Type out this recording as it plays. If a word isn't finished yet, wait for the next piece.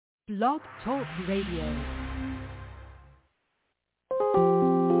Blog Talk Radio.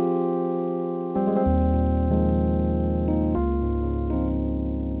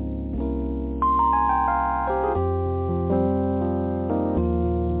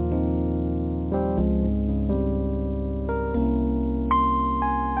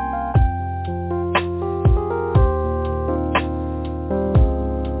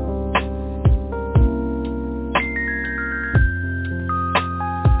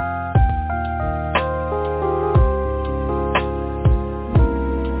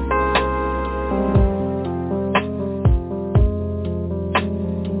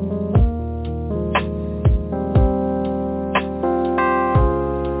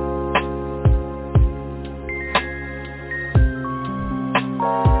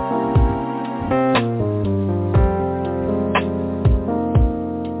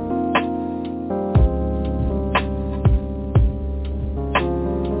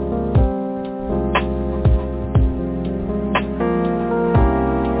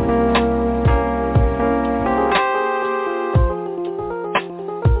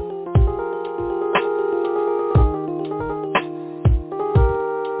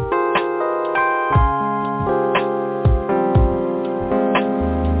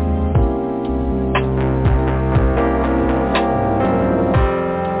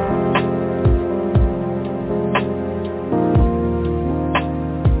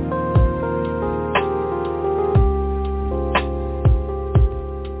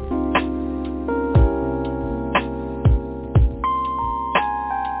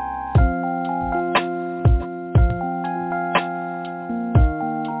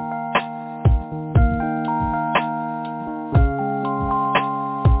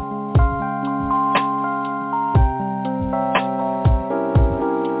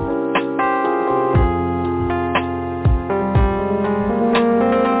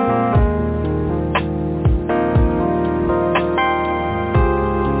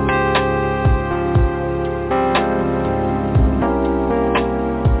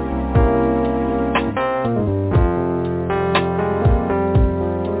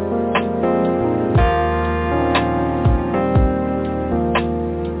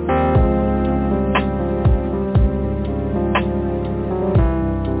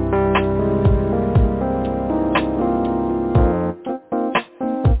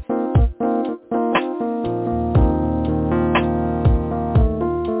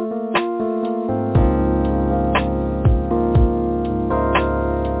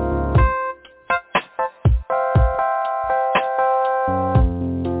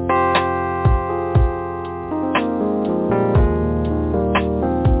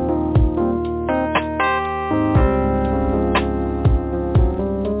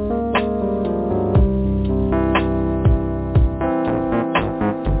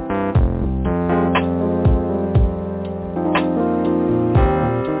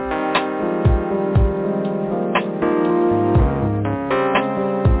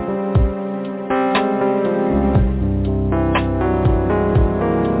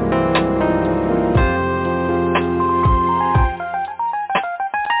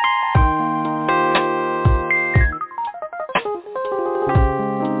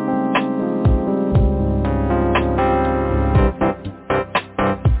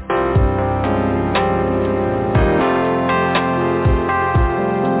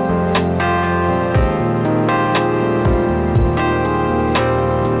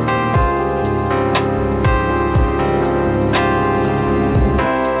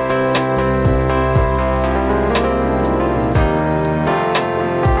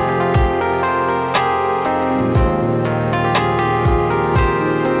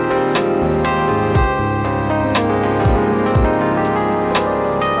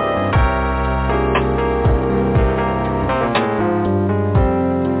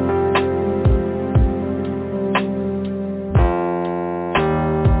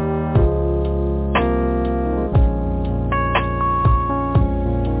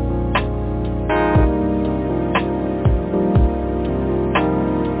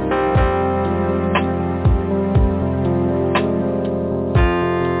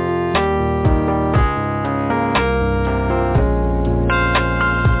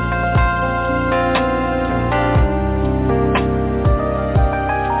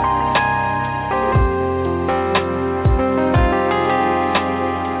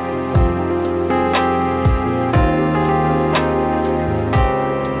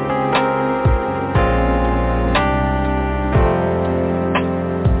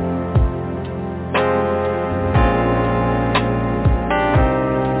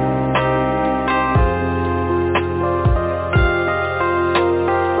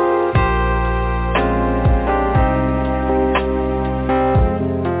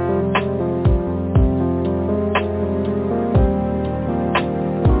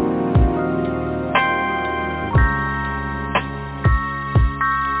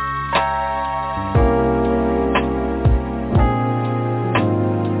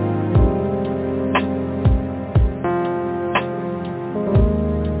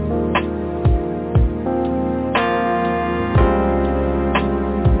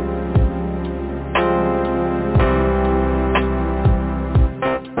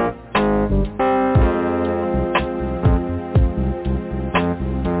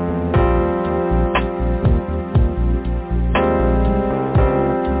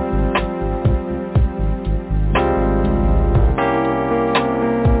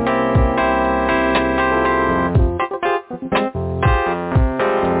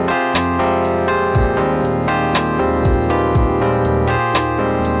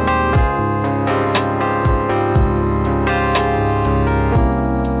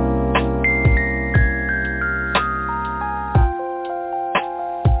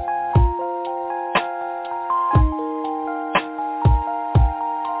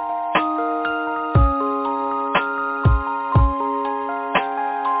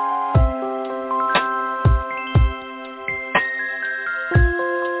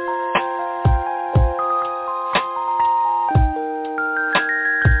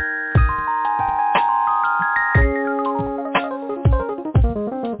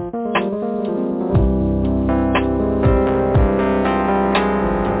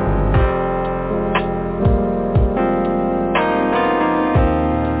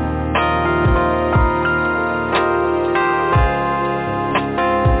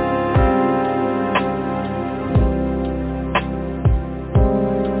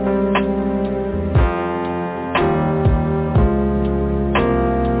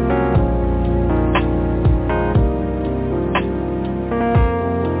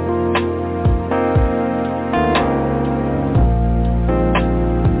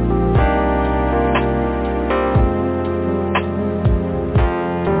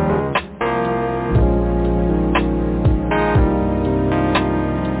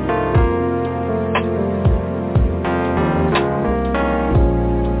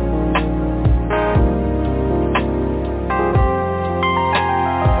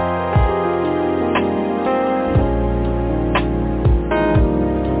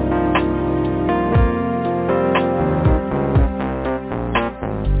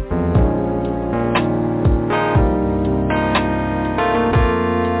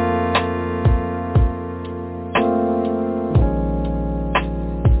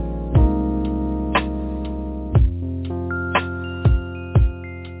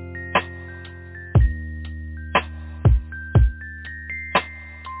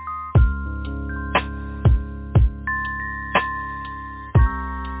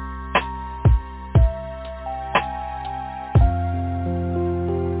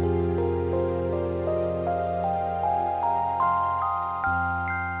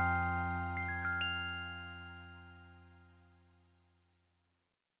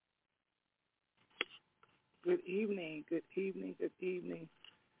 good evening,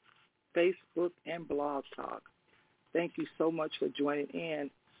 Facebook and Blog Talk. Thank you so much for joining in.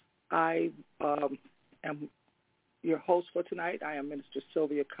 I am your host for tonight. I am Minister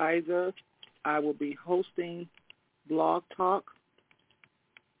Sylvia Kaiser. I will be hosting Blog Talk,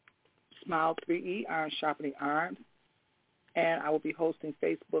 S.M.I.L.E.3E, Iron Sharpening Iron, and I will be hosting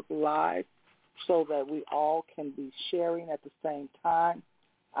Facebook Live so that we all can be sharing at the same time.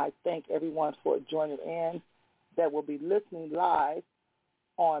 I thank everyone for joining in that will be listening live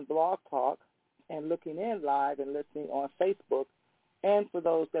on Blog Talk and looking in live and listening on Facebook, and for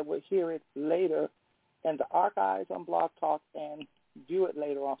those that will hear it later in the archives on Blog Talk and view it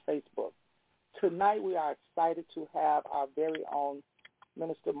later on Facebook. Tonight we are excited to have our very own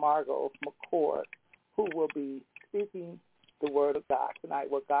Minister Margot McCord, who will be speaking the Word of God tonight,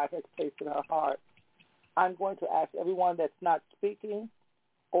 what God has placed in her heart. I'm going to ask everyone that's not speaking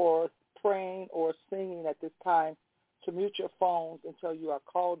or praying or singing at this time to mute your phones until you are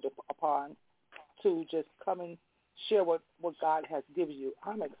called upon to just come and share what God has given you.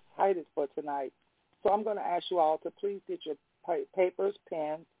 I'm excited for tonight. So I'm going to ask you all to please get your papers,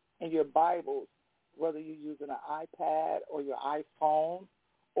 pens, and your Bibles, whether you're using an iPad or your iPhone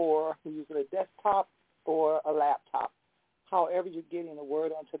or you're using a desktop or a laptop. However you're getting the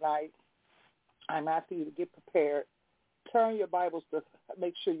word on tonight, I'm asking you to get prepared. Turn your Bibles to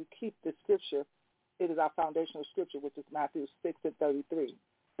make sure you keep the scripture. It is our foundational scripture, which is Matthew 6:33.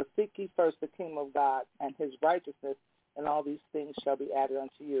 But seek ye first the kingdom of God and his righteousness, and all these things shall be added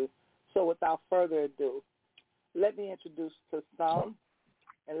unto you. So without further ado, let me introduce to some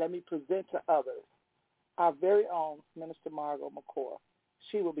and let me present to others our very own Minister Margot McCord.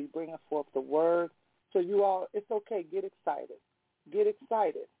 She will be bringing forth the word. So you all, it's okay, get excited. Get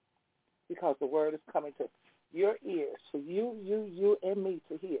excited because the word is coming to your ears for you, and me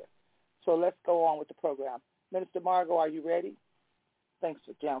to hear. So let's go on with the program. Minister Margot, are you ready? Thanks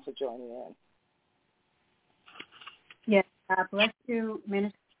again for joining in. Yes, God bless you,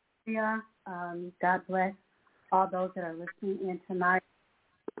 Minister. God bless all those that are listening in tonight.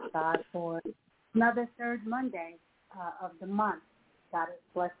 God, for another third Monday of the month. God has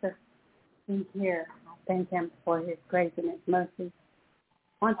blessed us to be here. I thank him for his grace and his mercy.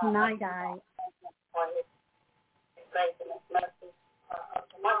 On tonight,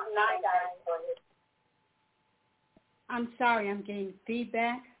 I'm sorry, I'm getting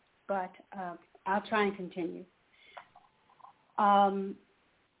feedback, but I'll try and continue.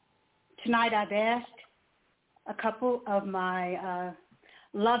 Tonight I've asked a couple of my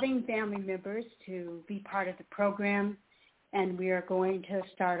loving family members to be part of the program, and we are going to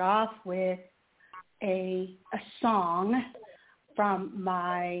start off with a song from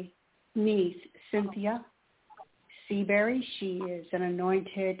my niece, Cynthia Seabury. She is an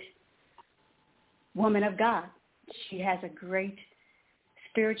anointed woman of God. She has a great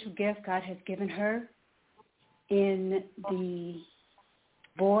spiritual gift God has given her in the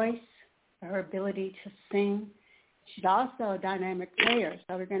voice, her ability to sing. She's also a dynamic player,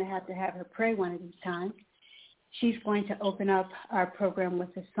 so we're going to have her pray one of these times. She's going to open up our program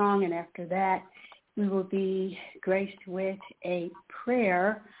with a song, and after that, we will be graced with a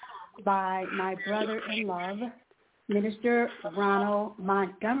prayer by my brother in love, Minister Ronald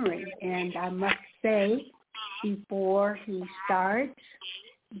Montgomery. And I must say, before he starts,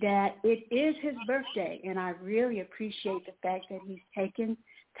 that it is his birthday, and I really appreciate the fact that he's taken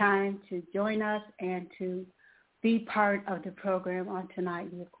time to join us and to be part of the program on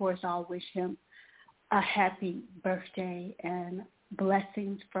tonight. We, of course, all wish him a happy birthday and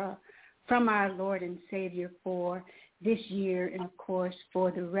blessings from our Lord and Savior for this year and, of course,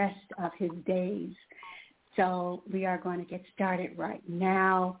 for the rest of his days. So we are going to get started right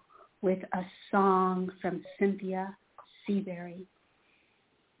now with a song from Cynthia Seabury.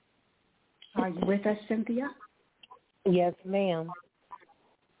 Are you with us, Cynthia? Yes, ma'am.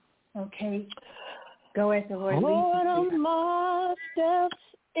 Okay. Go as the Lord leads you. Order my steps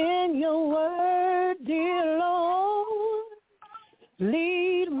in your word, dear Lord.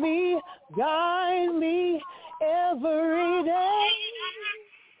 Lead me, guide me every day.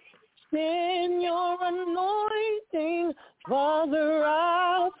 Send your anointing, Father,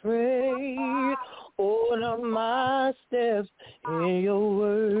 I pray. Order my steps in your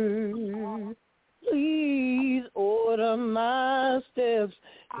word. Please order my steps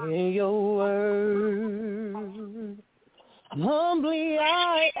in your word. Humbly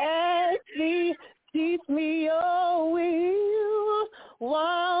I ask thee, teach me your will.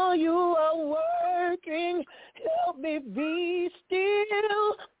 While you are working, help me be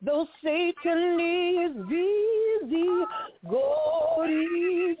still. Though Satan is busy, God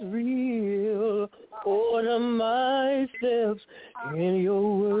is real. Order my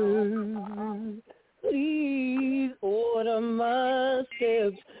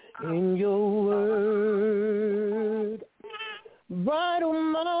steps in your word. Bridle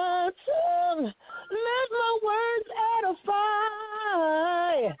my tongue, let my words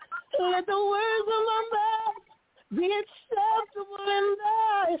edify. Let the words of my mouth be acceptable in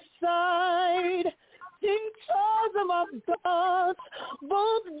thy sight. Teach us of my thoughts,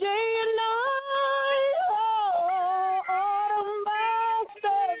 both day and night. Order my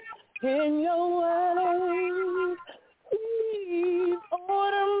steps in your word. Please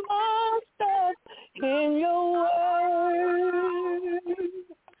order my steps in your word.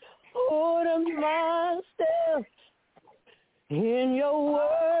 Order my steps in your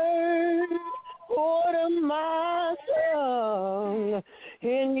word. Order my tongue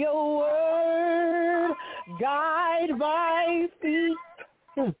in your word. Guide my feet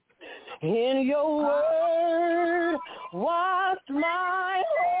in your word. Watch my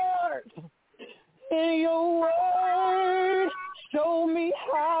heart in your word. Show me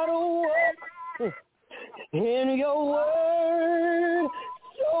how to walk in your word.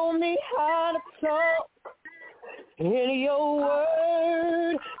 Show me how to talk in your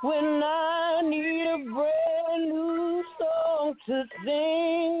word. When I need a brand new song to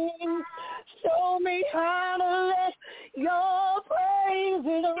sing, show me how to let your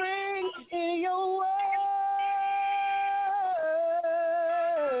praises ring in your word.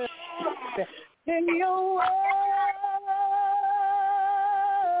 In your word.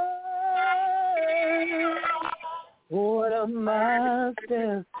 Order my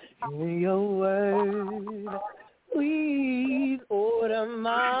steps in your word. Please order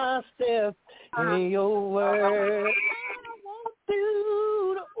my steps in your word. I want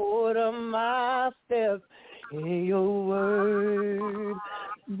you to order my steps in your word.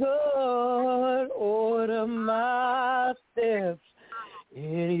 God, order my steps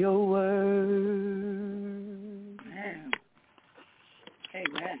in your word. Amen.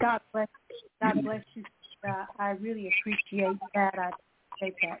 Amen. God bless you. God bless you. I really appreciate that. I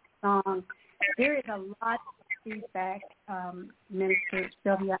appreciate that song. There is a lot of feedback, Minister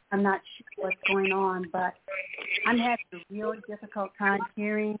Sylvia. I'm not sure what's going on, but I'm having a real difficult time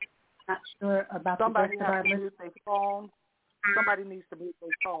hearing. Not sure about Somebody the rest of our has to mute their phone. Somebody needs to mute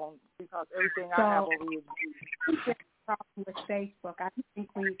their phone because everything I have over here is muted. Problem with Facebook. I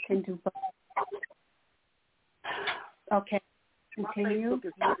think we can do both. Okay, continue. My Facebook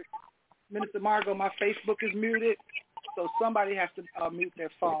is muted. Minister Margot, my Facebook is muted, so somebody has to mute their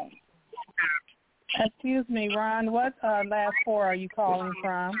phone. Excuse me, Ron, what last four are you calling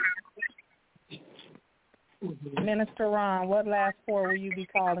from? Minister Ron, what last four will you be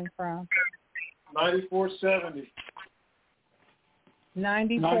calling from? 9470.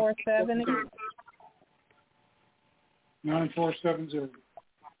 9470? 9470.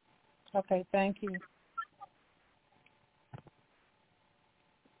 Okay, thank you.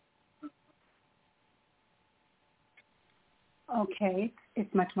 Okay,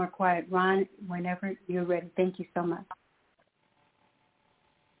 it's much more quiet. Ron, whenever you're ready. Thank you so much.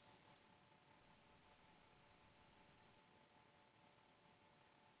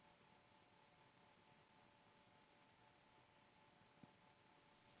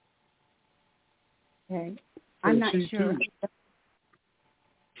 Okay. I'm not sure.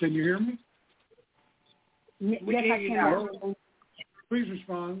 Can you hear me? Yes, I can. Please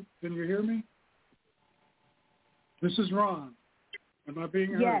respond. Can you hear me? This is Ron. Am I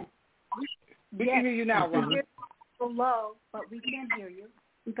being heard? Yes. We can hear you now, Ron. We're so low, but we can hear you.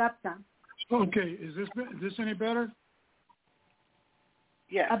 We got some. Okay. Is this any better?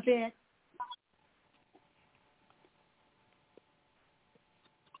 Yes. A bit.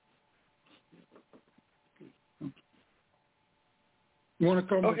 You want to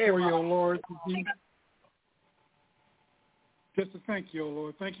come before you, O Lord, just to thank you, O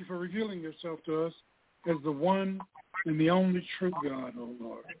Lord. Thank you for revealing yourself to us as the one and the only true God, O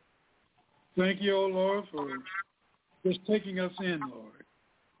Lord. Thank you, O Lord, for just taking us in, Lord.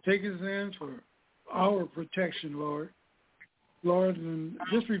 Taking us in for our protection, Lord. Lord, and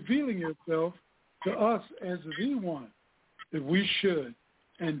just revealing yourself to us as the one that we should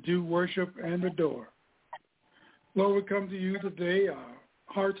and do worship and adore. Lord, we come to you today, our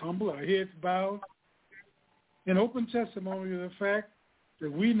hearts humble, our heads bowed, in open testimony of the fact that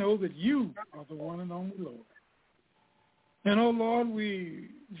we know that you are the one and only Lord. And, oh, Lord, we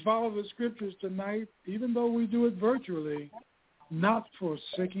follow the scriptures tonight, even though we do it virtually, not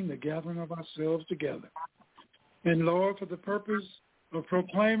forsaking the gathering of ourselves together. And, Lord, for the purpose of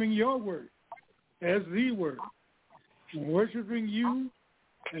proclaiming your word as the word, and worshiping you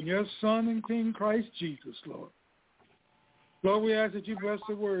and your Son and King Christ Jesus, Lord. Lord, we ask that you bless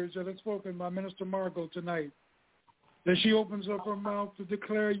the words that are spoken by Minister Margot tonight. that she opens up her mouth to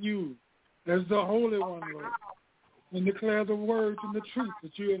declare you as the Holy One, Lord, and declare the words and the truth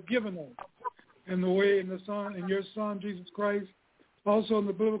that you have given us in the way in the Son, in your Son, Jesus Christ, also in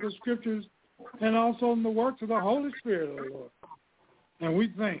the biblical scriptures, and also in the works of the Holy Spirit, O Lord. And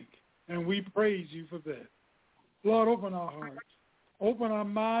we thank and we praise you for that. Lord, open our hearts, open our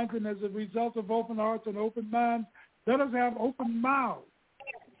minds, and as a result of open hearts and open minds, let us have open mouths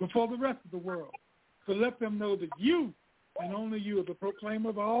before the rest of the world to let them know that you and only you are the proclaimer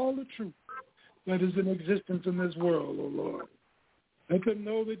of all the truth that is in existence in this world, O Lord. Let them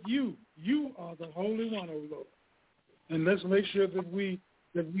know that you are the Holy One, O Lord. And let's make sure that we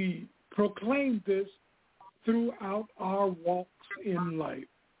proclaim this throughout our walks in life.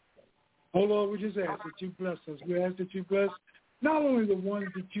 Oh, Lord, we just ask that you bless us. We ask that you bless not only the ones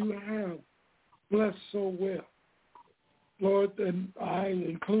that you have blessed so well, Lord, and I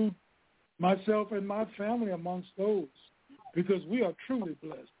include myself and my family amongst those because we are truly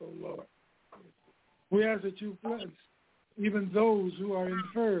blessed, oh Lord. We ask that you bless even those who are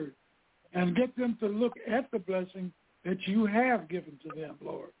inferred and get them to look at the blessing that you have given to them,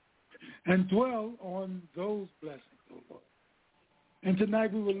 Lord, and dwell on those blessings, oh Lord. And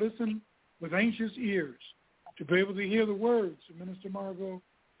tonight we will listen with anxious ears to be able to hear the words of Minister Margot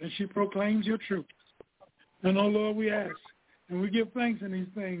as she proclaims your truth. And, oh Lord, we ask and we give thanks in these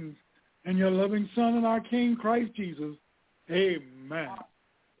things in your loving Son and our King, Christ Jesus. Amen.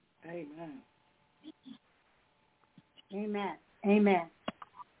 Amen. Amen. Amen.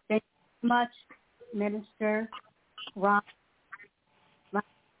 Thank you so much, Minister Ron.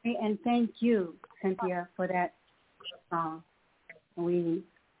 And thank you, Cynthia, for that song. We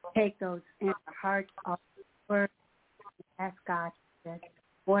take those in our hearts, our words, and ask God to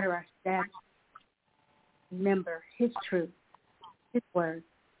order our steps. Remember his truth, his word,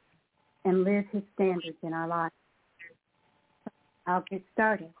 and live his standards in our lives. I'll get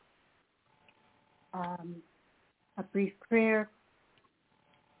started. A brief prayer.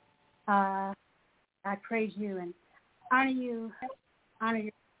 I praise you and honor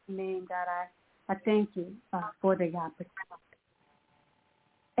your name, God. I thank you for the opportunity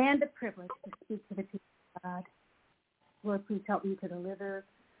and the privilege to speak to the people of God. Lord, please help me to deliver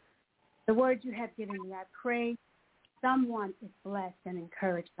the words you have given me. I pray someone is blessed and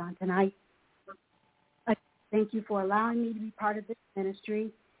encouraged on tonight. I thank you for allowing me to be part of this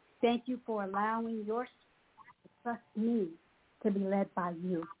ministry. Thank you for allowing your spirit to trust me to be led by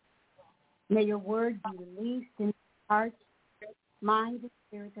you. May your word be released in the hearts, minds, and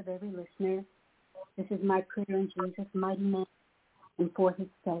spirits of every listener. This is my prayer in Jesus' mighty name and for his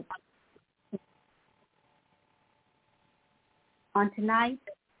sake. On tonight,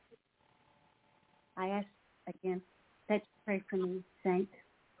 I ask again that you pray for me, saints.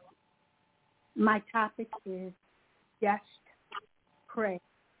 My topic is just pray.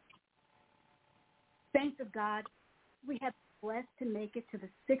 Saints of God, we have been blessed to make it to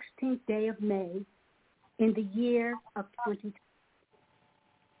the 16th day of May in the year of 2020.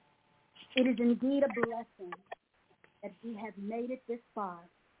 It is indeed a blessing that we have made it this far.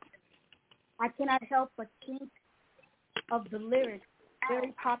 I cannot help but think of the lyrics,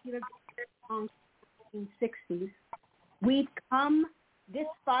 very popular songs in the 60s. We've come this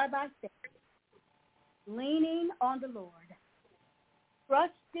far by faith, leaning on the Lord,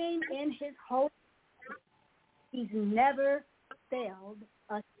 trusting in his hope. He's never failed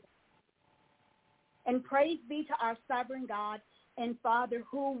us. And praise be to our sovereign God and Father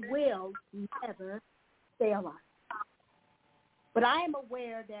who will never fail us. But I am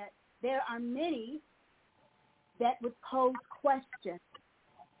aware that there are many that would pose questions,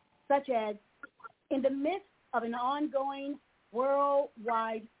 such as, in the midst of an ongoing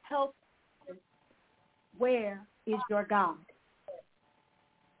worldwide health crisis, where is your God?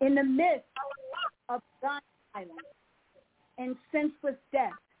 In the midst of gun violence and senseless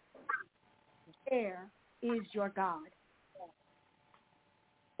death, where is your God?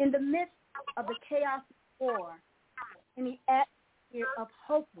 In the midst of the chaos of war and the atmosphere of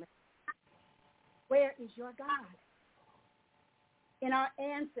hopelessness, where is your God? And our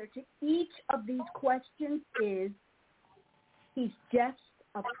answer to each of these questions is, he's just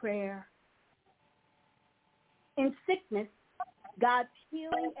a prayer. In sickness, God's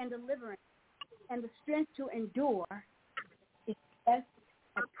healing and deliverance and the strength to endure is just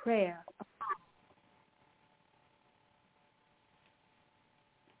a prayer.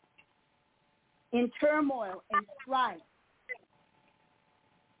 In turmoil and strife,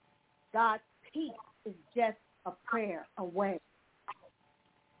 God's peace is just a prayer away.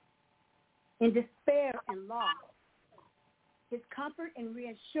 In despair and loss, his comfort and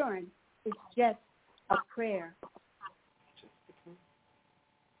reassurance is just a prayer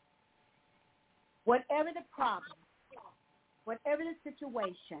Whatever the problem, whatever the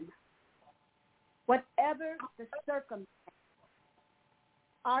situation, whatever the circumstance,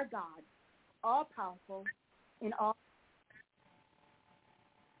 our God, all-powerful in all,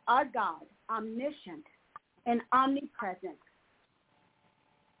 our God, omniscient and omnipresent,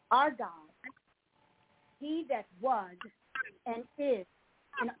 our God, he that was and is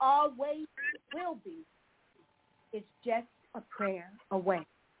and always will be, is just a prayer away.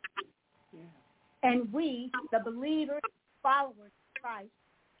 Yeah. And we, the believers, followers of Christ,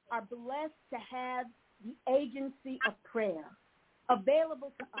 are blessed to have the agency of prayer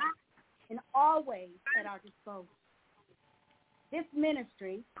available to us and always at our disposal. This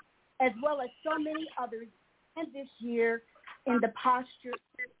ministry, as well as so many others, and this year in the posture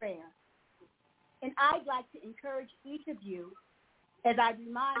of prayer. And I'd like to encourage each of you, as I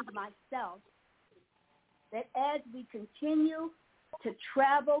remind myself, that as we continue to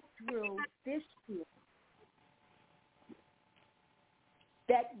travel through this year,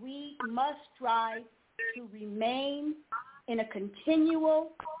 that we must strive to remain in a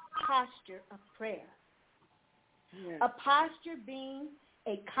continual posture of prayer. Yes. A posture being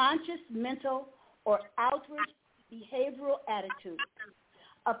a conscious mental or outward behavioral attitude.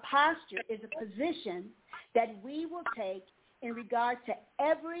 A posture is a position that we will take in regard to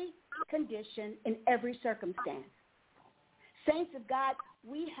every condition in every circumstance. Saints of God,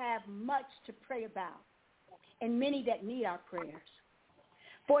 we have much to pray about and many that need our prayers.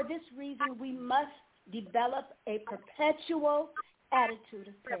 For this reason, we must develop a perpetual attitude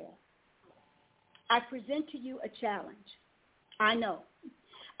of prayer. I present to you a challenge. I know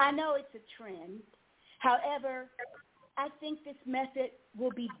it's a trend. However, I think this method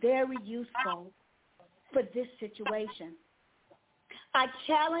will be very useful for this situation. I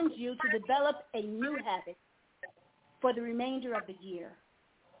challenge you to develop a new habit for the remainder of the year.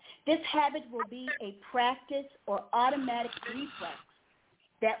 This habit will be a practice or automatic reflex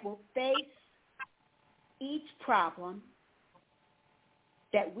that will face each problem,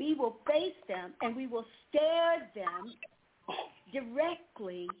 that we will face them and we will stare them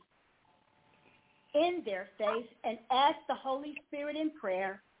directly in their face and ask the Holy Spirit in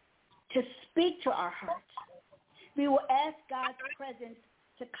prayer to speak to our hearts. We will ask God's presence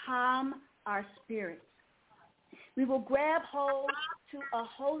to calm our spirits. We will grab hold to a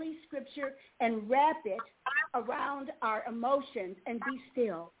holy scripture and wrap it around our emotions and be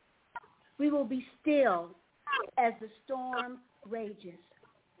still. We will be still as the storm rages.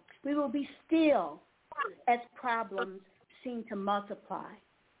 We will be still as problems seem to multiply.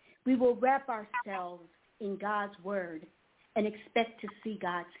 We will wrap ourselves in God's word and expect to see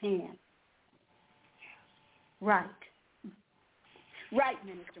God's hand. Right. Right,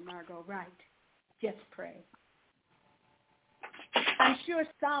 Minister Margot, right. Just pray. I'm sure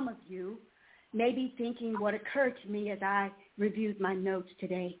some of you may be thinking what occurred to me as I reviewed my notes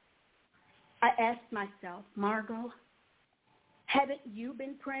today. I asked myself, Margot, haven't you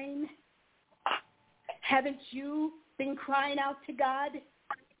been praying? Haven't you been crying out to God?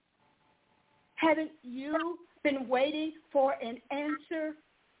 Haven't you been waiting for an answer,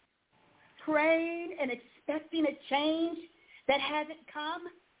 praying and expecting a change that hasn't come?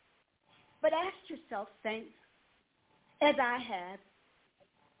 But ask yourself, saints, as I have,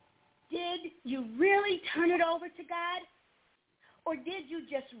 did you really turn it over to God? Or did you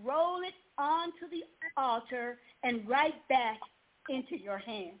just roll it onto the altar and right back into your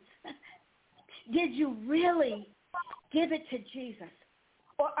hands? Did you really give it to Jesus?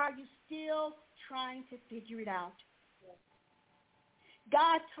 Or are you still trying to figure it out?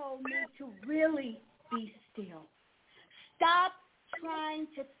 God told me to really be still. Stop trying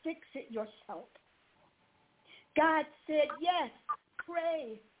to fix it yourself. God said, yes,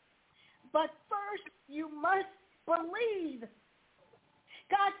 pray, but first you must believe.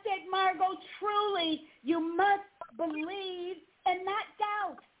 God said, Margot, truly you must believe and not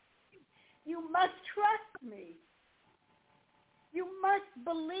doubt. You must trust me. You must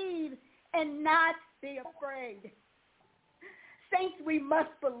believe and not be afraid. Saints, we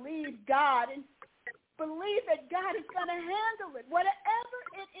must believe God and believe that God is going to handle it. Whatever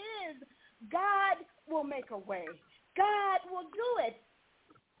it is, God will make a way. God will do it.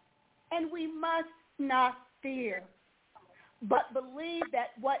 And we must not fear, but believe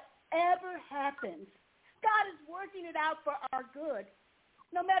that whatever happens, God is working it out for our good.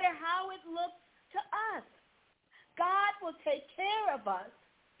 No matter how it looks to us, God will take care of us.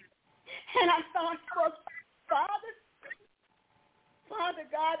 And I thought, well, Father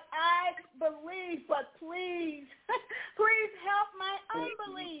God, I believe, but please, please help my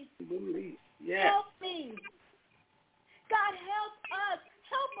unbelief. Yes. Help me. God, help us.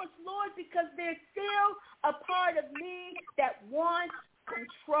 Help us, Lord pause because there's still a part of me that wants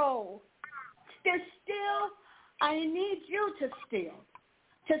control. There's still, I need you to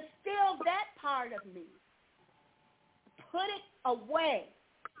still that part of me. Put it away.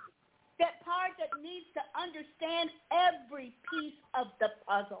 That part that needs to understand every piece of the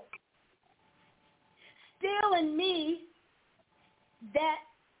puzzle. Still in me that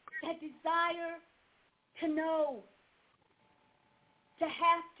desire to know, to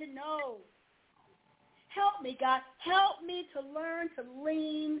have to know. Help me, God. Help me to learn to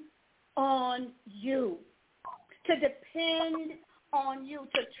lean on you, to depend on you,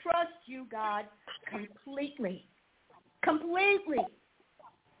 to trust you, God, completely. Completely.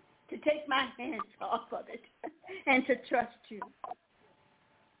 To take my hands off of it and to trust you.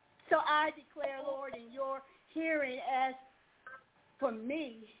 So I declare, Lord, in your hearing, as for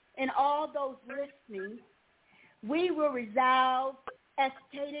me and all those listening, we will resolve, as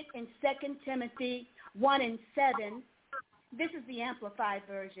stated in 2 Timothy 1:7. This is the Amplified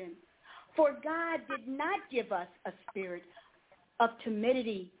version. For God did not give us a spirit of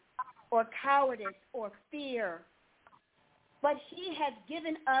timidity or cowardice or fear, but he has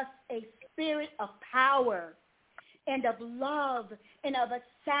given us a spirit of power and of love and of a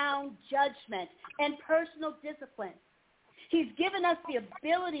sound judgment and personal discipline. He's given us the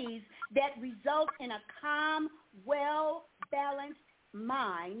abilities that result in a calm, well-balanced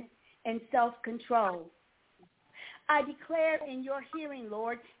mind and self-control. I declare in your hearing,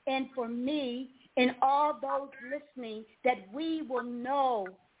 Lord, and for me and all those listening, that we will know,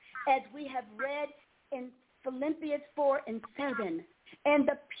 as we have read in Philippians 4:7, and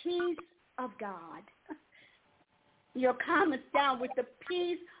the peace of God. Your comments down with the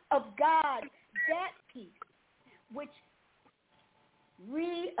peace of God, that peace which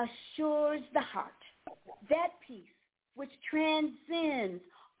reassures the heart, that peace which transcends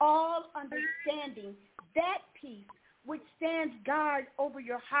all understanding, that peace which stands guard over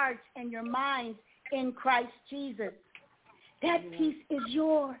your hearts and your minds in Christ Jesus. That peace is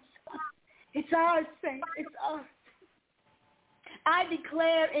yours. It's ours, saints. It's ours. I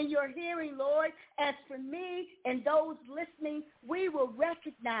declare in your hearing, Lord, as for me and those listening, we will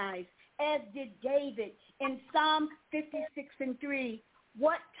recognize, as did David in Psalm 56:3,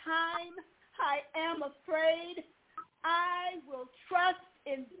 what time I am afraid, I will trust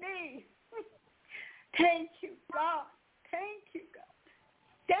in thee. Thank you, God. Thank you, God.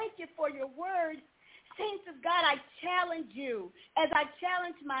 Thank you for your word. Saints of God, I challenge you, as I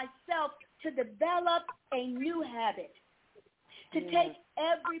challenge myself, to develop a new habit, to take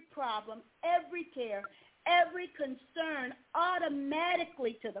every problem, every care, every concern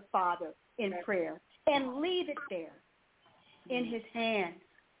automatically to the Father in prayer and leave it there in his hands.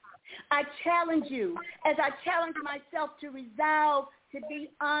 I challenge you, as I challenge myself, to resolve to be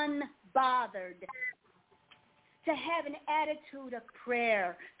unbothered, to have an attitude of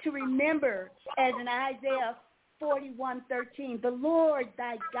prayer, to remember, as in Isaiah 41:13, the Lord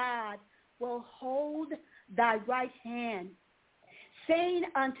thy God will hold thy right hand, saying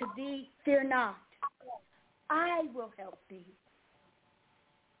unto thee, fear not, I will help thee.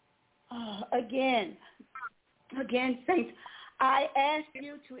 Again, saints, I ask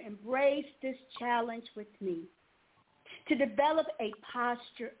you to embrace this challenge with me, to develop a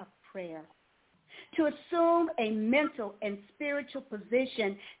posture of prayer, to assume a mental and spiritual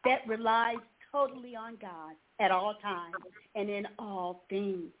position that relies totally on God at all times and in all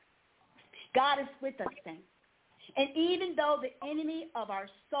things. God is with us, saints. And even though the enemy of our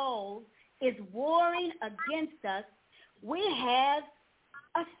souls is warring against us, we have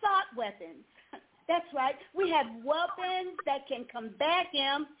assault weapons. That's right. We have weapons that can combat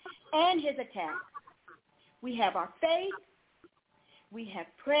him and his attacks. We have our faith, we have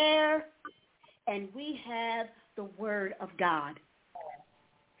prayer, and we have the Word of God.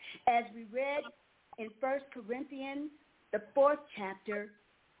 As we read in 1 Corinthians, the 4th chapter,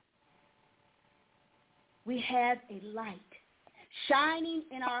 we have a light shining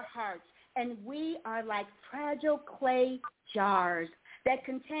in our hearts, and we are like fragile clay jars that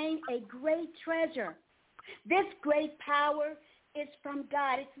contain a great treasure. This great power is from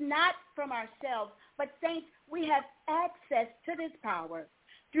God. It's not from ourselves, but saints, we have access to this power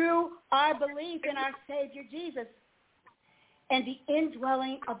through our belief in our Savior Jesus and the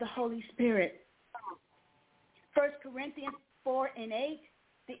indwelling of the Holy Spirit. 1 Corinthians 4:8,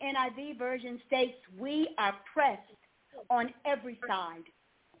 the NIV version states, we are pressed on every side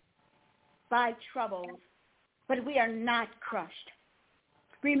by troubles, but we are not crushed.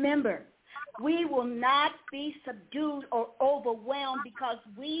 Remember, we will not be subdued or overwhelmed because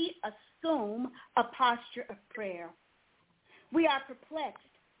we assume a posture of prayer. We are perplexed,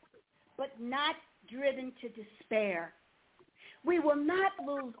 but not driven to despair. We will not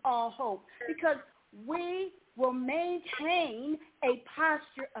lose all hope because we will maintain a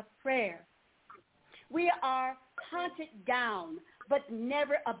posture of prayer. We are hunted down, but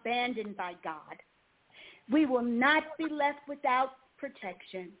never abandoned by God. We will not be left without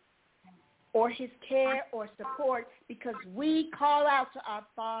protection or his care or support because we call out to our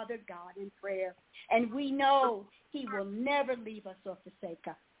Father God in prayer, and we know he will never leave us or forsake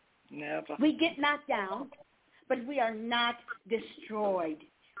us. Never. We get knocked down, but we are not destroyed.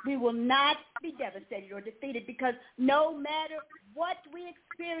 We will not be devastated or defeated because no matter what we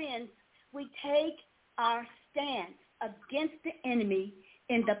experience, we take our stance against the enemy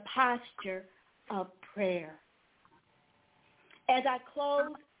in the posture of prayer. As I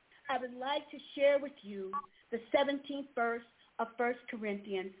close, I would like to share with you the 17th verse of 1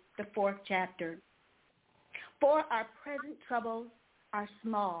 Corinthians, the 4th chapter. For our present troubles are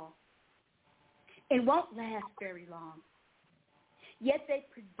small. It won't last very long. Yet they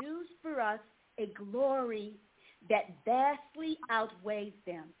produce for us a glory that vastly outweighs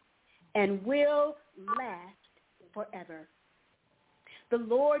them and will last forever. The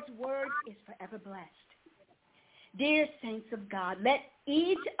Lord's word is forever blessed. Dear saints of God, let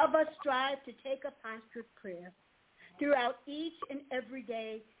each of us strive to take a posture of prayer throughout each and every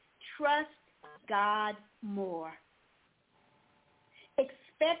day. Trust God more.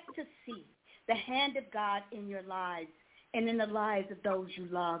 Expect to see the hand of God in your lives and in the lives of those you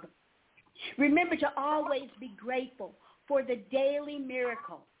love. Remember to always be grateful for the daily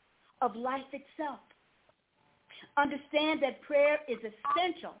miracle of life itself. Understand that prayer is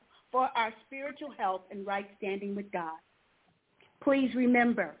essential for our spiritual health and right standing with God. Please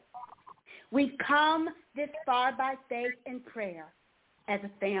remember, we've come this far by faith and prayer as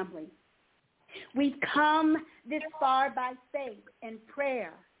a family. We've come this far by faith and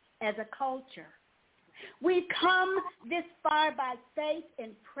prayer as a culture. We've come this far by faith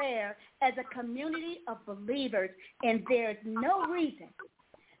and prayer as a community of believers, and there's no reason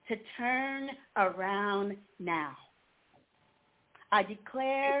to turn around now. I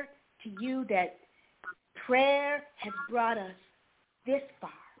declare to you that prayer has brought us this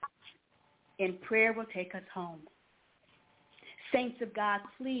far, and prayer will take us home. Saints of God,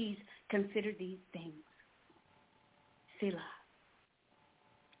 please consider these things. Selah.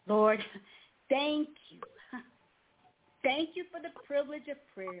 Lord, thank you. Thank you for the privilege of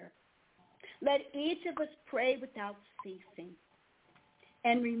prayer. Let each of us pray without ceasing.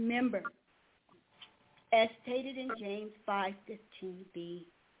 And remember, as stated in James 5:15b,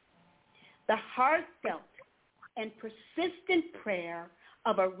 the heartfelt and persistent prayer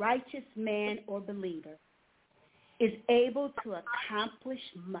of a righteous man or believer is able to accomplish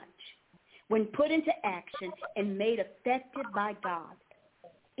much when put into action and made effective by God.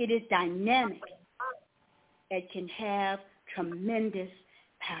 It is dynamic. It can have tremendous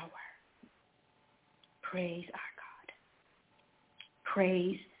power. Praise our God.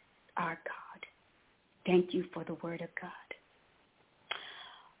 Praise our God. Thank you for the word of God.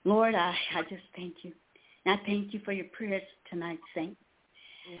 Lord, I just thank you. And I thank you for your prayers tonight, Saint.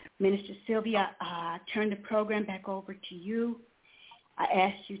 Minister Sylvia, I turn the program back over to you. I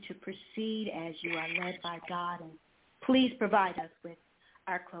ask you to proceed as you are led by God, and please provide us with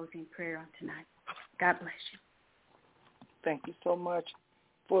our closing prayer on tonight. God bless you. Thank you so much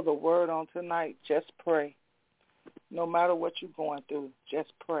for the word on tonight. Just pray. No matter what you're going through,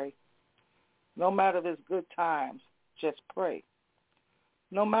 just pray. No matter if it's good times, just pray.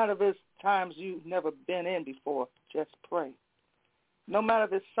 No matter if it's times you've never been in before, just pray. No matter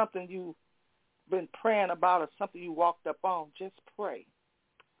if it's something you've been praying about or something you walked up on, just pray.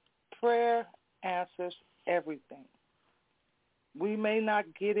 Prayer answers everything. We may not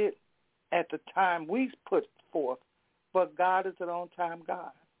get it at the time we put forth, but God is an on-time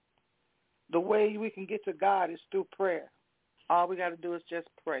God. The way we can get to God is through prayer. All we got to do is just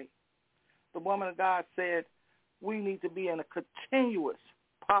pray. The woman of God said we need to be in a continuous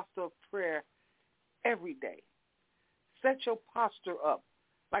posture of prayer every day. Set your posture up.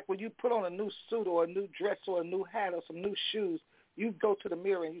 Like when you put on a new suit or a new dress or a new hat or some new shoes, you go to the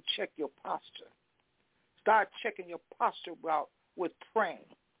mirror and you check your posture. Start checking your posture out with praying.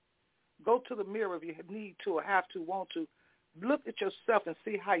 Go to the mirror if you need to or have to, want to. Look at yourself and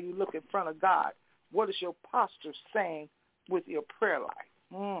see how you look in front of God. What is your posture saying with your prayer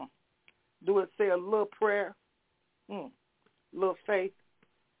life? Do it say a little prayer? Little faith?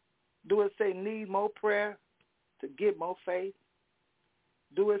 Do it say need more prayer to get more faith?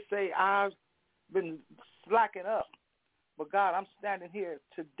 Do it say I've been slacking up, but God, I'm standing here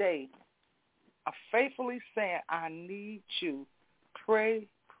today, I'm faithfully saying I need you. Pray,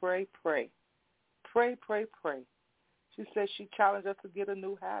 pray, pray. Pray, pray, pray. She said she challenged us to get a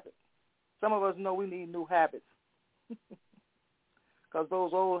new habit. Some of us know we need new habits because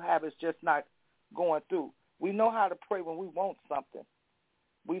those old habits just not going through. We know how to pray when we want something.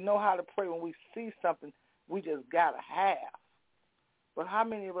 We know how to pray when we see something we just got to have. But how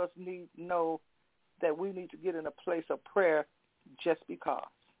many of us know that we need to get in a place of prayer just because?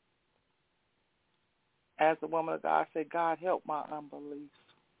 As the woman of God said, God, help my unbelief.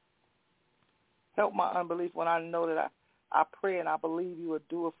 Help my unbelief when I know that I pray and I believe you will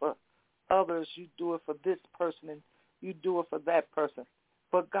do it for others. You do it for this person and you do it for that person.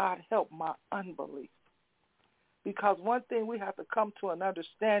 But God, help my unbelief. Because one thing we have to come to an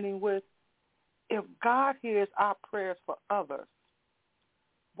understanding with, if God hears our prayers for others,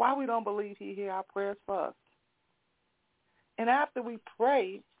 why we don't believe he hears our prayers for us? And after we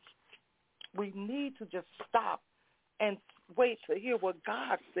pray, we need to just stop and wait to hear what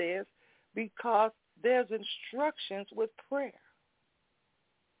God says, because there's instructions with prayer.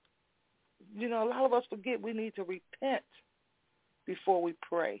 You know, a lot of us forget we need to repent before we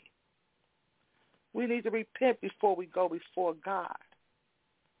pray. We need to repent before we go before God.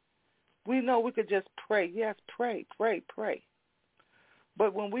 We know we could just pray. Yes, pray, pray, pray.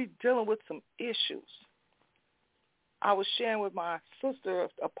 But when we're dealing with some issues, I was sharing with my sister,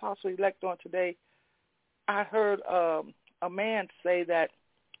 Apostle-elect, on today, I heard a man say that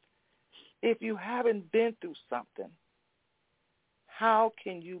if you haven't been through something, how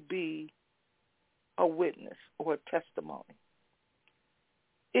can you be a witness or a testimony?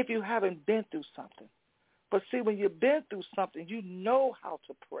 If you haven't been through something. But see, when you've been through something, you know how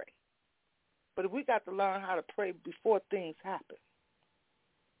to pray. But we got to learn how to pray before things happen.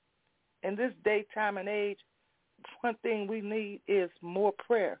 In this day, time, and age, one thing we need is more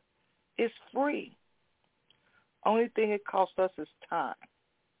prayer. It's free. Only thing it costs us is time.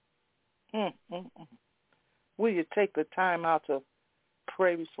 Will you take the time out to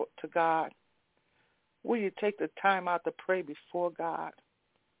pray to God? Will you take the time out to pray before God?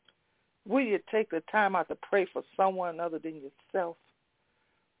 Will you take the time out to pray for someone other than yourself?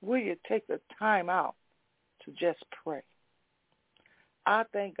 Will you take the time out to just pray? I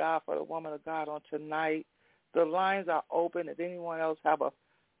thank God for the woman of God on tonight. The lines are open. If anyone else have a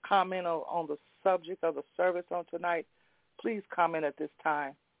comment on the subject of the service on tonight, please comment at this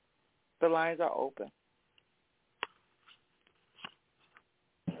time. The lines are open.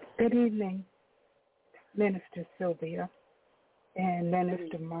 Good evening, Minister Sylvia and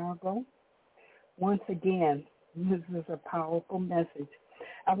Minister Margot. Once again, this is a powerful message.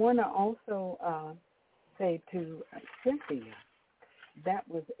 I want to also say to Cynthia, that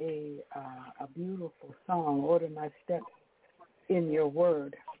was a beautiful song, Order My Steps in Your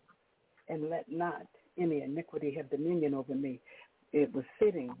Word, and let not any iniquity have dominion over me. It was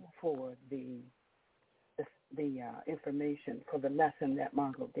fitting for the information, for the lesson that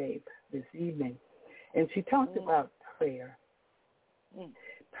Margot gave this evening. And she talked about prayer.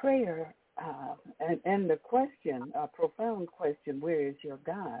 Prayer, and the question, a profound question, where is your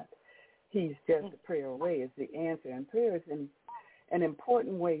God? He's just a prayer away is the answer. And prayer is an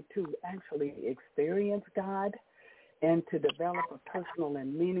important way to actually experience God and to develop a personal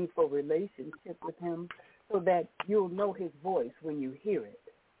and meaningful relationship with him so that you'll know his voice when you hear it.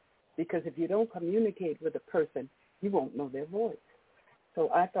 Because if you don't communicate with a person, you won't know their voice. So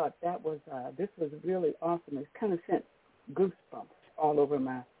I thought that was, this was really awesome. It kind of sent goosebumps all over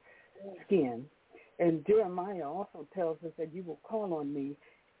my skin. And Jeremiah also tells us that you will call on me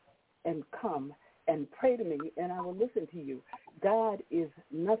and come and pray to me, and I will listen to you. God is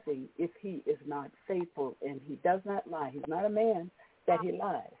nothing if he is not faithful, and he does not lie. He's not a man that he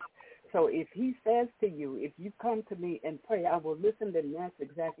lies. So if he says to you, if you come to me and pray, I will listen, then that's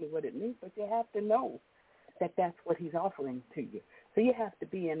exactly what it means. But you have to know that that's what he's offering to you. So you have to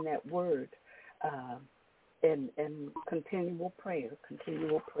be in that word and continual prayer,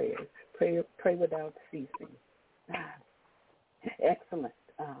 pray without ceasing. Excellent,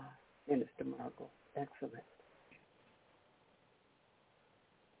 Minister Margot. Excellent.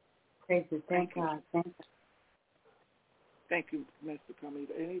 Praise you. Thank God. Thank you. Thank you, Mr. Cummings.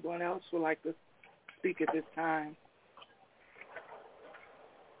 Anyone else would like to speak at this time?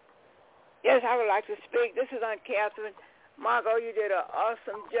 Yes, I would like to speak. This is Aunt Catherine. Margot, you did an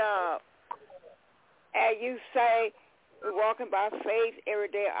awesome job. As you say, we're walking by faith every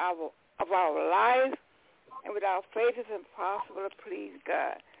day of our life, and without faith it's impossible to please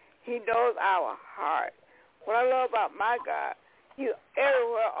God. He knows our heart. What I love about my God, he's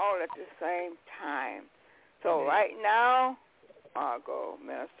everywhere all at the same time. So right now, Margot,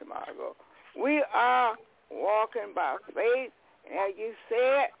 Minister Margot, we are walking by faith And as you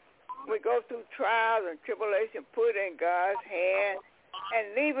said, we go through trials and tribulation, put it in God's hand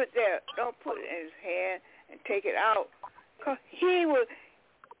and leave it there. Don't put it in his hand and take it out, because he will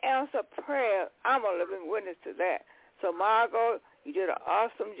answer prayer. I'm a living witness to that. So, Margot, you did an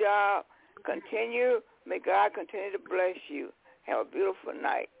awesome job. Continue. May God continue to bless you. Have a beautiful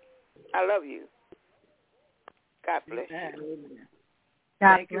night. I love you. God bless you.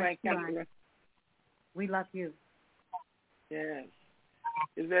 Thank you, Aunt Catherine. We love you. Yes.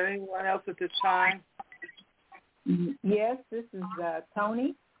 Is there anyone else at this time? Yes, this is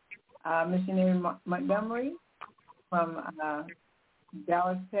Tony, missionary Montgomery from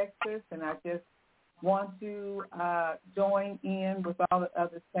Dallas, Texas, and I just want to join in with all the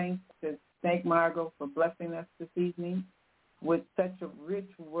other saints to thank Margot for blessing us this evening with such a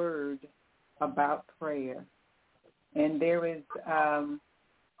rich word about prayer. And there is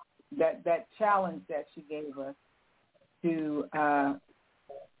that challenge that she gave us to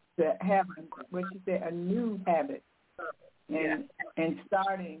have what she said, a new habit, and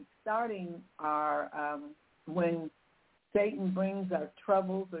starting our when Satan brings our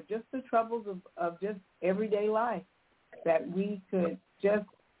troubles or just the troubles of just everyday life, that we could just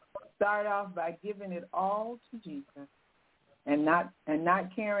start off by giving it all to Jesus and not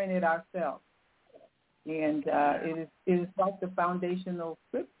carrying it ourselves. And it is like the foundational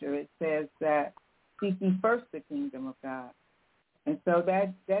scripture. It says that seek ye first the kingdom of God. And so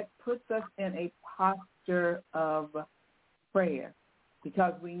that puts us in a posture of prayer,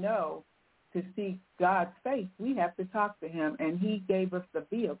 because we know to seek God's face, we have to talk to him, and he gave us the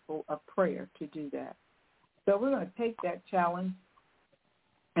vehicle of prayer to do that. So we're going to take that challenge,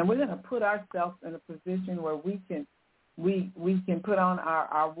 and we're going to put ourselves in a position where we can put on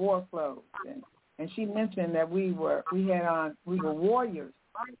our war clothes. And she mentioned that we were warriors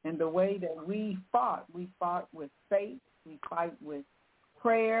in the way that we fought. We fought with faith, we fight with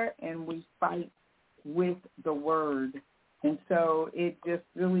prayer, and we fight with the word. And so it just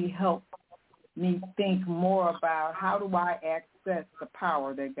really helped me think more about how do I access the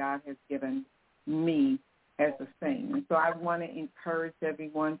power that God has given me as a saint. And so I want to encourage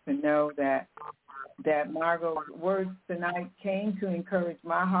everyone to know that Margot's words tonight came to encourage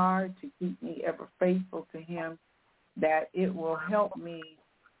my heart, to keep me ever faithful to him, that it will help me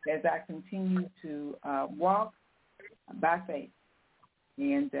as I continue to walk by faith,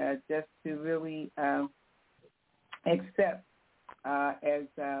 and just to really accept, as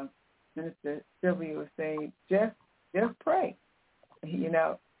Minister Sylvia was saying, just pray. You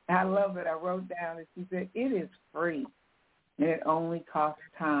know, I love it. I wrote down that she said, it is free, and it only costs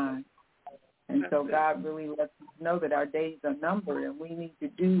time. And so God really lets us know that our days are numbered, and we need to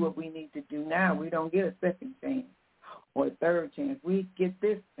do what we need to do now. We don't get a second chance or a third chance. We get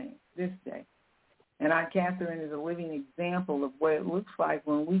this thing, this day. And Aunt Catherine is a living example of what it looks like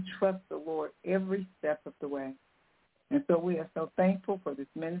when we trust the Lord every step of the way. And so we are so thankful for this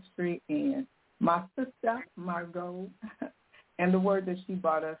ministry and my sister, Margot, and the word that she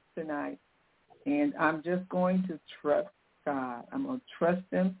brought us tonight. And I'm just going to trust God. I'm going to trust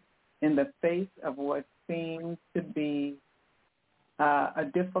him in the face of what seems to be a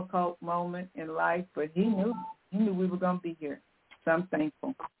difficult moment in life, but he knew we were going to be here. So I'm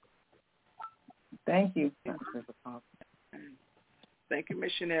thankful. Thank you. Thank you,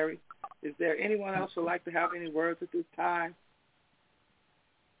 missionary. Is there anyone else who would like to have any words at this time?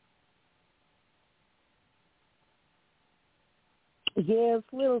 Yes,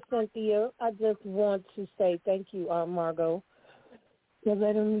 little Cynthia, I just want to say thank you, Margot, for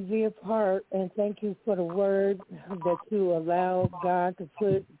letting me be a part, and thank you for the word that you allowed God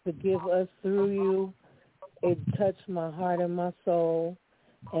to give us through you. It touched my heart and my soul,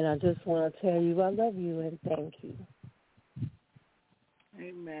 and I just want to tell you I love you and thank you.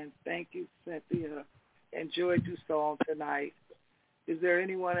 Amen. Thank you, Cynthia. Enjoyed you song tonight. Is there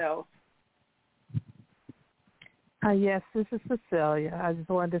anyone else? Yes, this is Cecilia. I just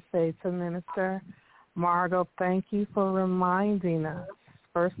wanted to say to Minister Margot, thank you for reminding us.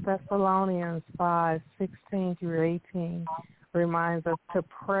 1 Thessalonians 5:16 through 18 reminds us to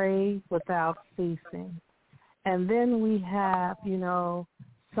pray without ceasing. And then we have,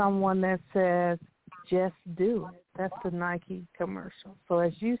 someone that says, just do it. That's the Nike commercial. So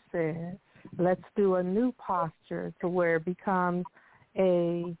as you said, let's do a new posture to where it becomes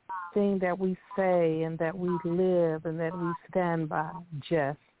a thing that we say and that we live and that we stand by.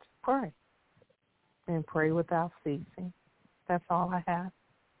 Just pray. And pray without ceasing. That's all I have.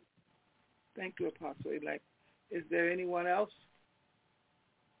 Thank you, Apostle-elect. Is there anyone else?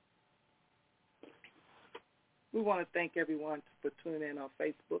 We want to thank everyone for tuning in on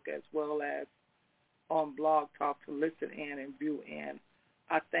Facebook as well as on Blog Talk to listen in and view in.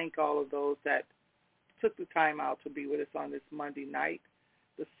 I thank all of those that took the time out to be with us on this Monday night,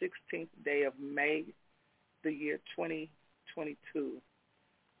 the 16th day of May, the year 2022.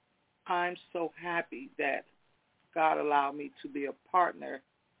 I'm so happy that God allowed me to be a partner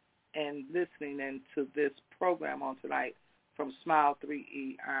and listening into this program on tonight from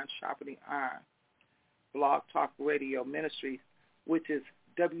S.M.I.L.3E, Iron Sharpening Iron, Blog Talk Radio Ministry, which is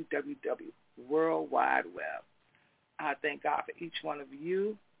www, World Wide Web. I thank God for each one of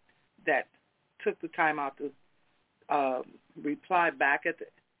you that took the time out to reply back at the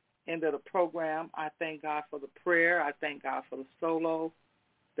end of the program. I thank God for the prayer. I thank God for the solo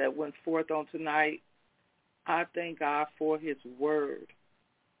that went forth on tonight. I thank God for his word.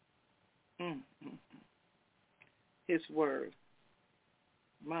 His word.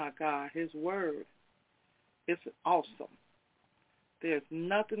 My God, his word is awesome. There's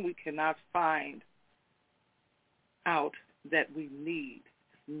nothing we cannot find out that we need.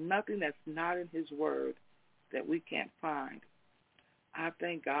 There's nothing that's not in his word that we can't find. I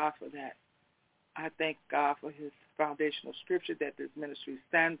thank God for that. I thank God for his foundational scripture that this ministry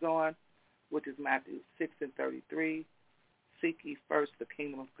stands on, which is Matthew 6:33. Seek ye first the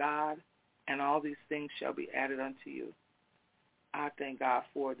kingdom of God, and all these things shall be added unto you. I thank God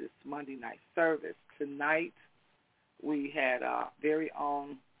for this Monday night service. Tonight, we had our very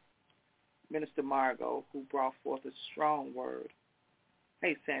own Minister Margot, who brought forth a strong word.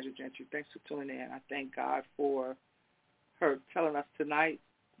 Hey, Sandra Gentry, thanks for tuning in. I thank God for her telling us tonight,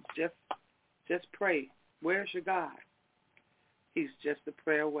 just pray. Where's your God? He's just a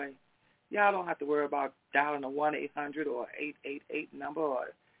prayer away. Y'all don't have to worry about dialing a 1-800 or 888 number or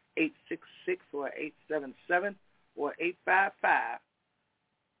 866 or 877 or 855.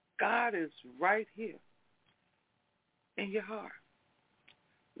 God is right here in your heart.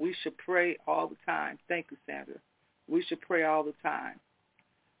 We should pray all the time. Thank you, Sandra. We should pray all the time.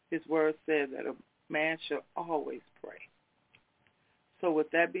 His word says that a man should always pray. So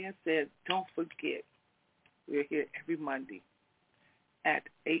with that being said, don't forget, we're here every Monday at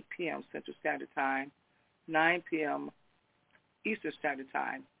 8 p.m. Central Standard Time, 9 p.m. Eastern Standard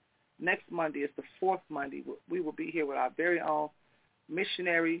Time. Next Monday is the fourth Monday. We will be here with our very own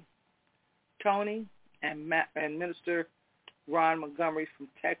missionary Tony and Minister Ron Montgomery from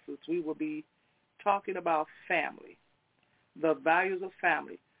Texas. We will be talking about family, the values of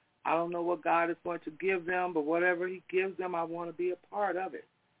family. I don't know what God is going to give them, but whatever he gives them, I want to be a part of it.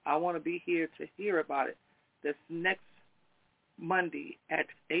 I want to be here to hear about it. This next Monday at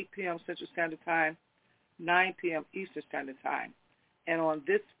 8 p.m. Central Standard Time, 9 p.m. Eastern Standard Time. And on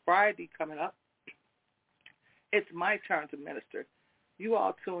this Friday coming up, it's my turn to minister. You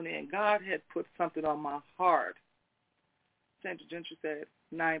all tune in. God had put something on my heart. Sandra Gentry said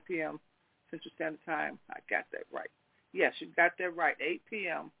 9 p.m. Central Standard Time. I got that right. Yes, you got that right. 8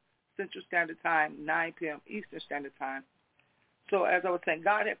 p.m. Central Standard Time, 9 p.m. Eastern Standard Time. So as I was saying,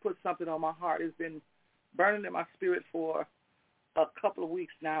 God had put something on my heart. It's been burning in my spirit for a couple of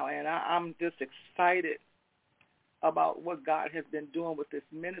weeks now, and I'm just excited about what God has been doing with this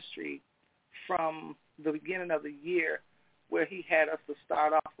ministry from the beginning of the year, where he had us to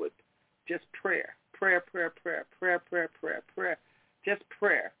start off with just prayer, just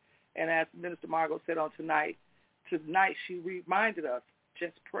prayer. And as Minister Margot said on tonight she reminded us,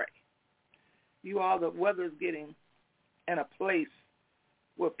 just pray. You all, the weather is getting in a place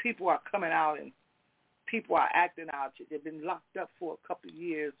where people are coming out and people are acting out. They've been locked up for a couple of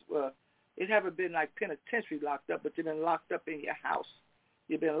years. Well, it haven't been like penitentiary locked up, but you've been locked up in your house.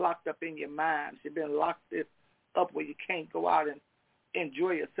 You've been locked up in your minds. You've been locked up where you can't go out and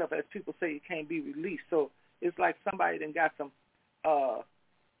enjoy yourself. As people say, you can't be released. So it's like somebody then got some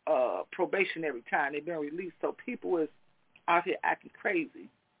probationary time. They've been released. So people is out here acting crazy.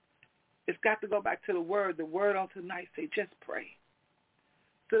 It's got to go back to the word. The word on tonight say, just pray.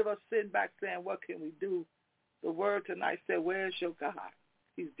 Instead of us sitting back saying, what can we do? The word tonight said, where's your God?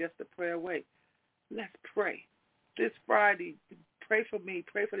 He's just a prayer away. Let's pray. This Friday, pray for me.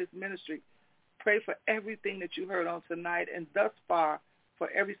 Pray for this ministry. Pray for everything that you heard on tonight, and thus far for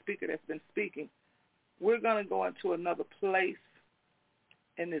every speaker that's been speaking. We're going to go into another place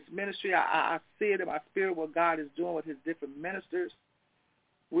in this ministry. I see it in my spirit what God is doing with his different ministers.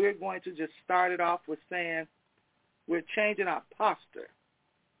 We're going to just start it off with saying we're changing our posture.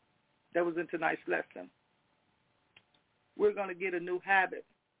 That was in tonight's lesson. We're going to get a new habit.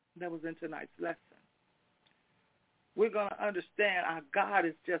 That was in tonight's lesson. We're going to understand our God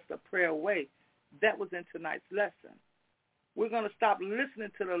is just a prayer away. That was in tonight's lesson. We're going to stop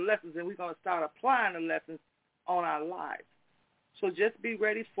listening to the lessons, and we're going to start applying the lessons on our lives. So just be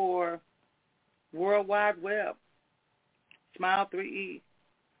ready for World Wide Web, S.M.I.L.E.3E,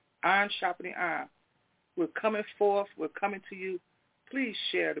 Iron Sharpening Iron. We're coming forth. We're coming to you. Please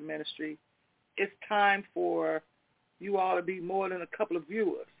share the ministry. It's time for you all to be more than a couple of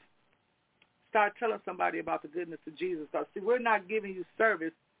viewers. Start telling somebody about the goodness of Jesus. Because, see, we're not giving you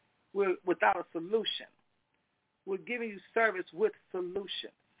service without a solution. We're giving you service with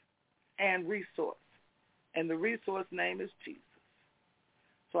solutions and resource. And the resource name is Jesus.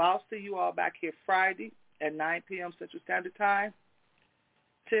 So I'll see you all back here Friday at 9 p.m. Central Standard Time,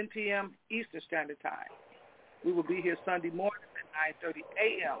 10 p.m. Eastern Standard Time. We will be here Sunday morning at 9:30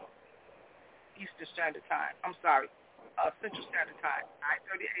 a.m. Eastern Standard Time. Central Standard Time,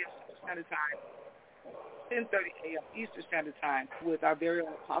 9:30 a.m. Central Standard Time, 10:30 a.m. Eastern Standard Time with our very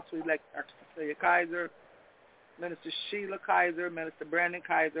own Apostle-elect Dr. Cecilia Kaiser, Minister Sheila Kaiser, Minister Brandon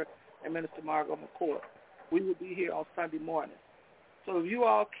Kaiser, and Minister Margot McCoy. We will be here on Sunday morning. So if you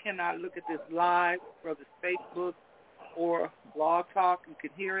all cannot look at this live, whether it's Facebook or Blog Talk, you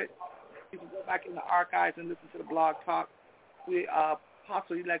can hear it. You can go back in the archives and listen to the Blog Talk.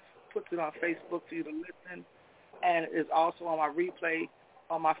 Apostle-elect puts it on Facebook for you to listen, and it's also on my replay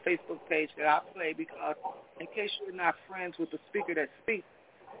on my Facebook page that I play, because in case you're not friends with the speaker that speaks,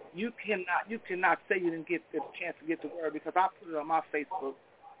 you cannot say you didn't get the chance to get the word, because I put it on my Facebook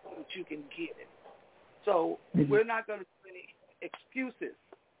so that you can get it. So we're not going to do any excuses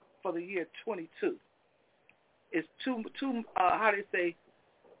for the year 22. It's too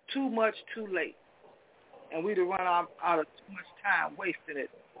much too late. And we'd have run out of too much time wasting it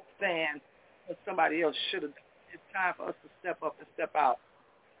saying what somebody else should have done. It's time for us to step up and step out.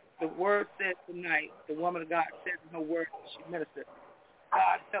 The word said tonight, the woman of God said in her word when she ministered,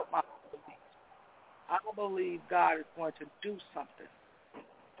 God help my belief. I believe God is going to do something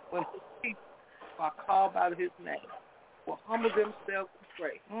when his people are called by his name, will humble themselves and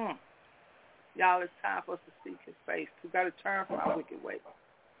pray. Y'all, it's time for us to seek his face. We've got to turn from our wicked ways.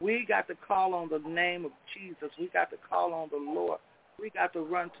 We got to call on the name of Jesus. We got to call on the Lord. We got to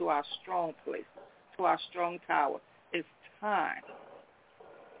run to our strong place, to our strong tower. It's time.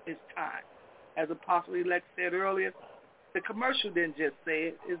 It's time. As Apostle-elect said earlier, the commercial didn't just say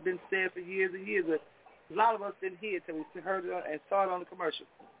it. It's been said for years and years. But a lot of us didn't hear it until we heard it and saw it on the commercial.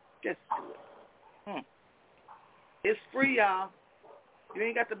 Just do it. It's free, y'all. You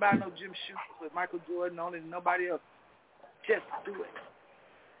ain't got to buy no gym shoes with Michael Jordan on it and nobody else. Just do it.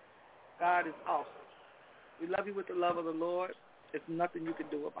 God is awesome. We love you with the love of the Lord. There's nothing you can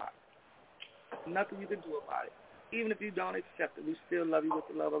do about it. Nothing you can do about it. Even if you don't accept it, we still love you with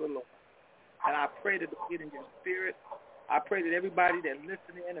the love of the Lord. And I pray that it get in your spirit. I pray that everybody that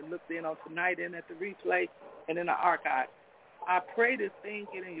listened in and looked in on tonight and at the replay and in the archive, I pray this thing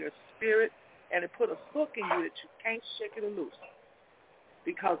get in your spirit and it put a hook in you that you can't shake it or loose.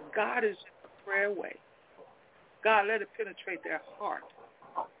 Because God is just a prayer away. God, let it penetrate their heart.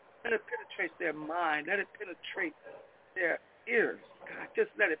 Let it penetrate their mind. Let it penetrate their ears. God, just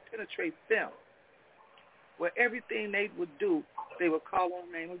let it penetrate them. Where everything they would do, they would call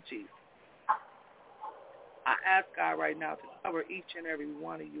on the name of Jesus. I ask God right now to cover each and every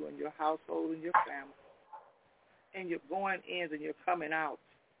one of you and your household and your family, and your going-ins and your coming outs,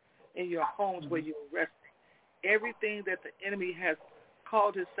 in your homes where you're resting. Everything that the enemy has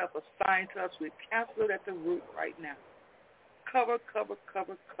called himself assigned to us, we cancel it at the root right now. Cover, cover,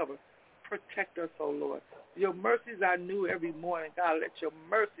 cover, cover. Protect us, oh Lord. Your mercies are new every morning. God, let your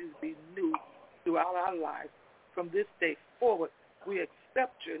mercies be new throughout our lives. From this day forward, we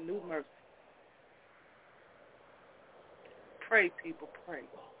accept your new mercy. Pray, people, pray.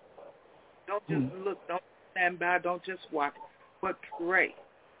 Don't just look, don't stand by, don't just watch, but pray.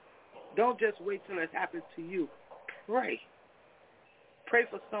 Don't just wait till it happens to you. Pray. Pray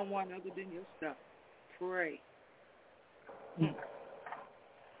for someone other than yourself. Pray.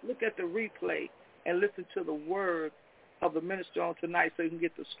 Look at the replay and listen to the word of the minister on tonight so you can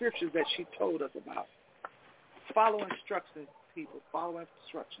get the scriptures that she told us about. Follow instructions, people. Follow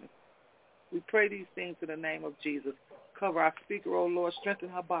instructions. We pray these things in the name of Jesus. Cover our speaker, oh Lord. Strengthen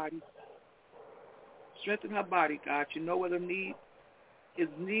her body. Strengthen her body, God. You know where the need is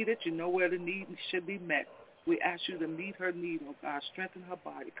needed. You know where the need should be met. We ask you to meet her need, oh God. Strengthen her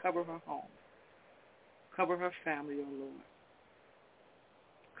body. Cover her home. Cover her family, oh Lord.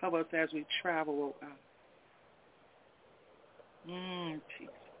 Cover us as we travel, oh God.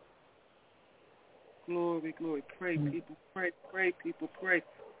 Jesus. Glory, glory. Pray, people. Pray, pray, people. Pray.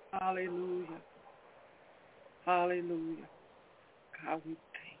 Hallelujah. Hallelujah. God, we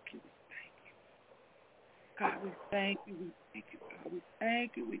thank you. We thank you. God, we thank you. We thank you. God, we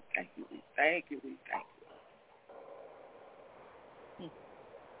thank you. We thank you. We thank you. We thank you.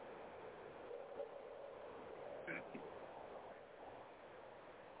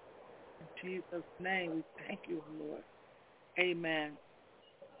 Jesus' name, we thank you, Lord. Amen.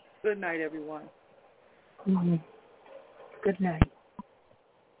 Good night, everyone. Mm-hmm. Good night.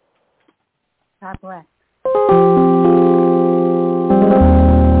 God bless.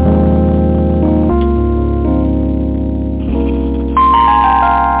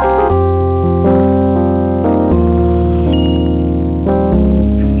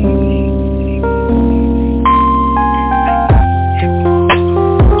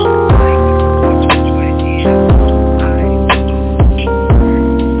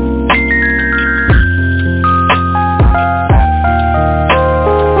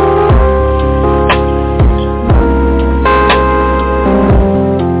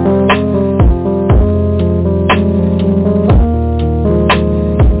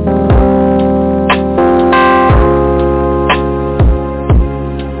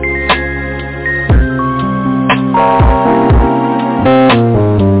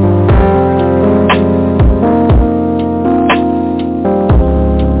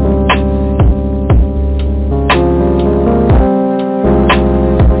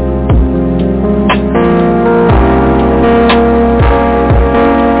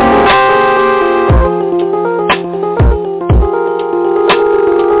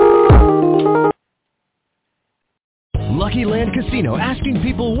 Casino asking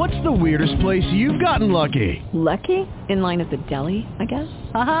people, what's the weirdest place you've gotten lucky? Lucky? In line at the deli, I guess?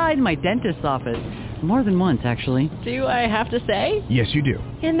 Aha, in my dentist's office. More than once, actually. Do I have to say? Yes, you do.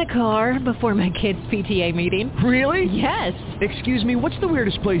 In the car before my kids' PTA meeting. Really? Yes. Excuse me, what's the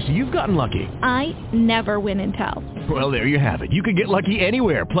weirdest place you've gotten lucky? I never win and tell. Well, there you have it. You can get lucky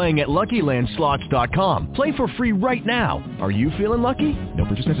anywhere, playing at LuckyLandSlots.com. Play for free right now. Are you feeling lucky? No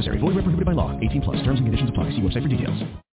purchase necessary. Void where prohibited by law. 18+. Terms and conditions apply. See website for details.